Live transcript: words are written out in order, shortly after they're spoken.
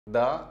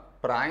The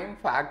prime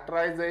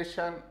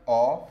factorization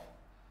of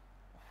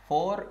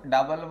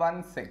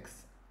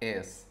 4116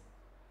 is,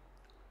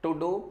 to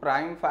do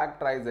prime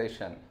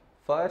factorization,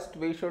 first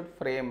we should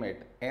frame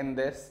it in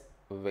this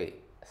way.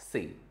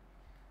 See,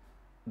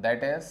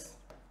 that is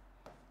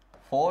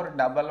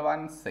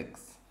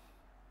 4116.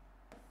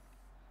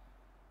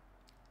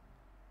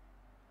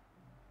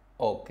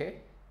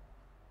 Okay,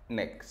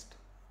 next.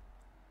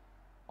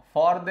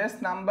 For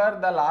this number,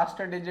 the last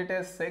digit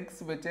is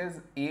 6, which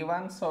is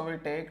even, so we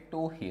take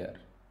 2 here.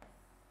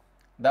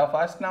 The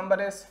first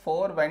number is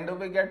 4. When do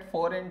we get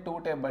 4 in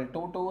 2 table?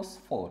 2 2s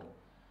 4.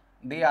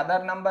 The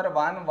other number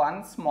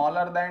 1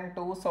 smaller than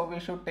 2, so we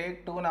should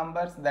take 2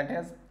 numbers, that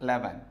is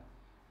 11.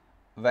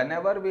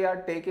 Whenever we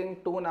are taking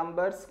 2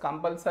 numbers,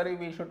 compulsory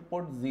we should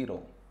put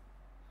 0.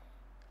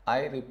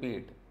 I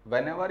repeat,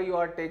 whenever you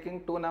are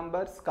taking 2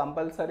 numbers,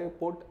 compulsory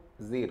put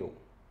 0.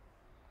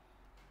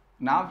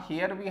 Now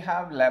here we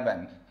have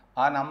 11.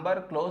 A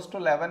number close to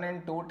 11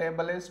 in 2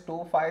 table is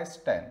 2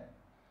 5s 10.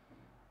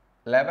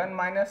 11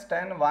 minus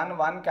 10,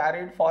 1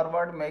 carried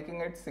forward,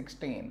 making it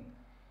 16.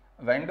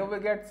 When do we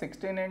get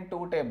 16 in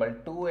 2 table?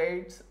 2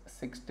 8s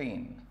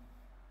 16.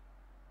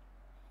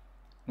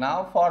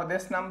 Now for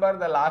this number,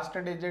 the last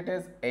digit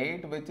is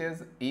 8, which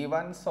is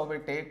even, so we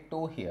take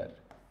 2 here.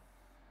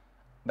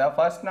 The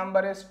first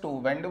number is 2.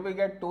 When do we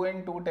get 2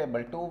 in 2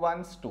 table? 2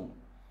 1s 2.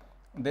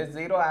 This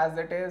 0 as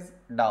it is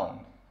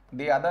down.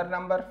 The other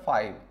number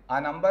 5.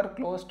 A number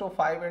close to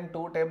 5 in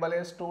 2 table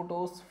is 2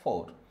 2s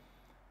 4.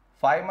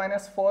 5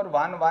 minus 4,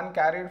 1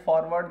 carried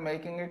forward,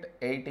 making it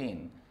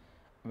 18.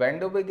 When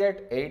do we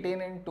get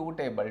 18 in 2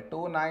 table?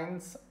 2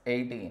 9s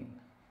 18.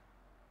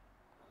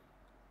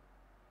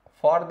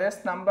 For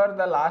this number,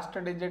 the last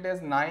digit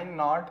is 9,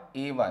 not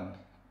even.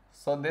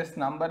 So this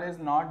number is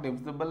not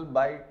divisible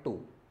by 2.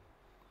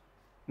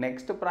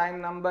 Next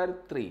prime number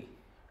 3.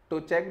 To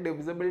check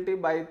divisibility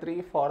by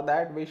 3, for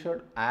that we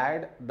should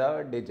add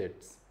the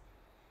digits.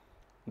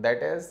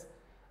 That is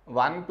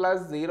 1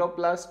 plus 0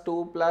 plus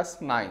 2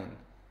 plus 9.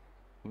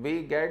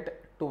 We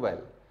get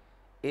 12.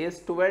 Is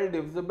 12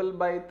 divisible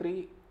by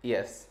 3?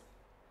 Yes.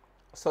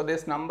 So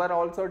this number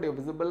also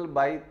divisible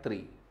by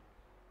 3.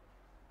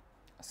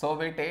 So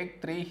we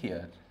take 3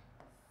 here.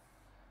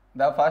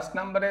 The first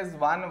number is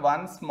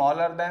 1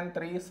 smaller than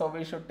 3, so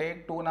we should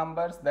take 2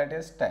 numbers, that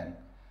is 10.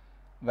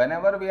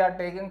 Whenever we are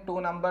taking 2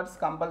 numbers,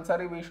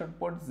 compulsory we should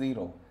put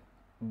 0.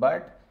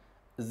 But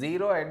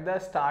 0 at the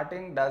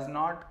starting does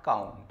not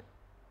count.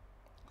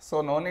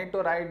 So no need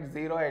to write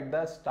 0 at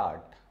the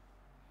start.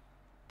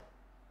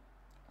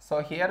 So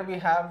here we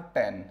have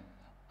 10.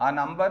 A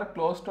number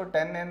close to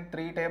 10 in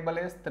 3 table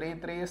is 3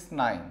 3s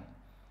 9.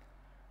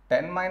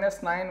 10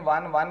 minus 9,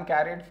 1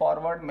 carried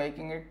forward,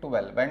 making it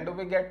 12. When do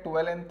we get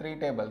 12 in 3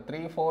 table?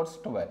 3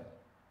 4s 12.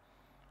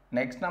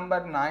 Next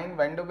number 9.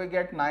 When do we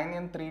get 9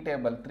 in 3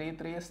 table? 3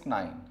 3s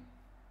 9.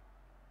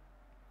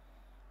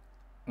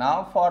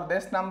 Now for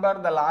this number,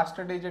 the last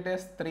digit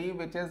is 3,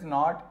 which is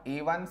not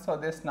even, so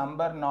this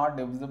number not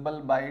divisible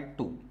by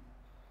 2.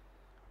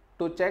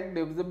 To check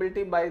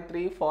divisibility by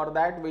 3, for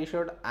that we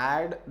should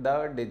add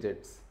the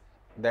digits.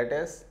 That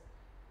is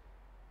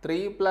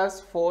 3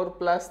 plus 4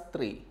 plus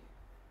 3.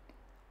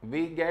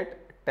 We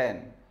get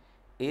 10.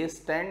 Is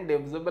 10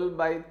 divisible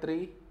by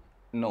 3?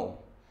 No.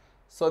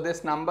 So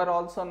this number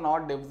also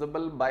not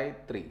divisible by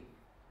 3.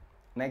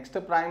 Next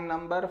prime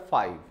number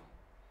 5.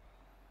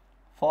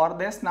 For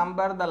this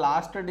number, the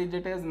last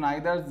digit is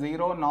neither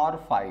 0 nor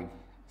 5.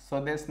 So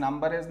this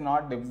number is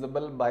not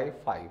divisible by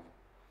 5.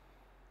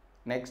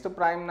 Next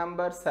prime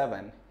number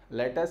 7.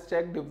 Let us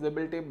check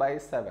divisibility by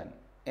 7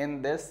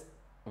 in this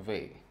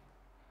way.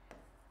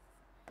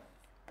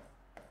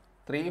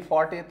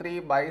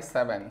 343 by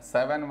 7,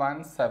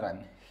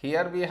 717.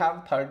 Here we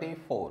have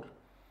 34.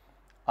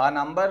 A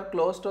number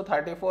close to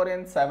 34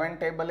 in 7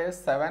 table is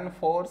 7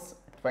 4s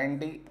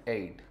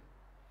 28.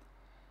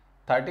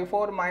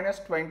 34 minus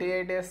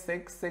 28 is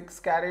 6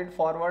 carried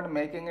forward,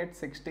 making it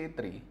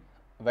 63.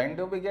 When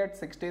do we get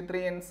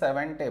 63 in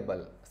 7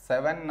 table?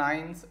 7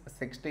 9s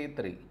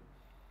 63.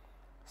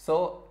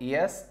 So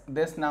yes,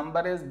 this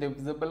number is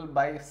divisible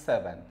by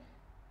 7.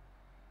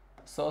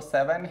 So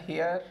 7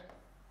 here,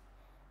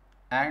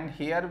 and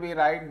here we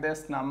write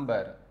this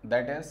number,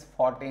 that is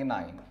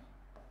 49.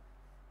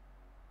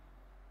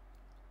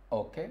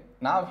 Okay,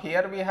 now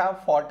here we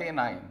have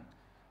 49.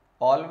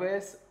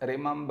 Always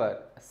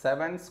remember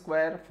 7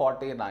 square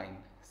 49.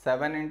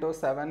 7 into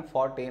 7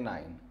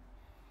 49.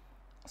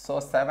 So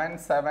 7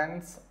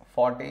 7s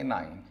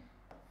 49.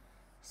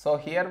 So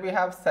here we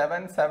have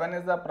 7. 7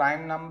 is the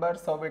prime number,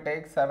 so we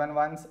take 7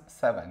 1s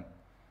 7.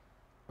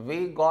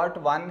 We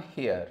got 1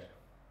 here.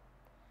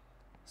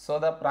 So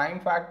the prime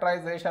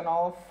factorization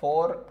of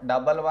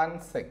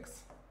 4116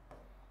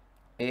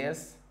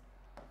 is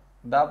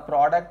the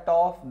product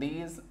of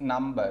these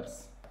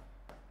numbers.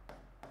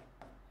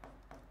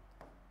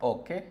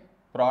 Okay,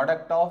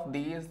 product of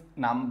these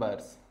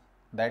numbers,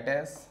 that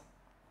is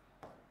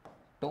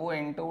 2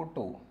 into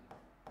 2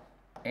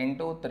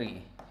 into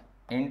 3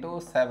 into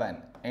 7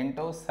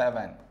 into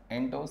 7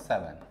 into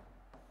 7.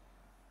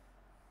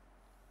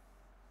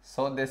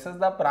 So this is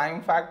the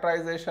prime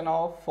factorization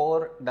of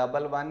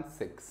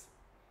 4116.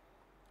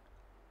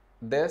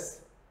 This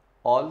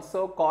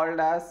also called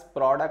as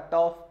product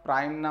of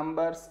prime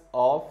numbers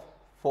of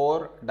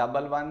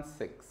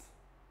 4116.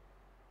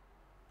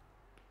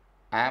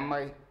 Am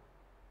I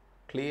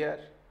clear?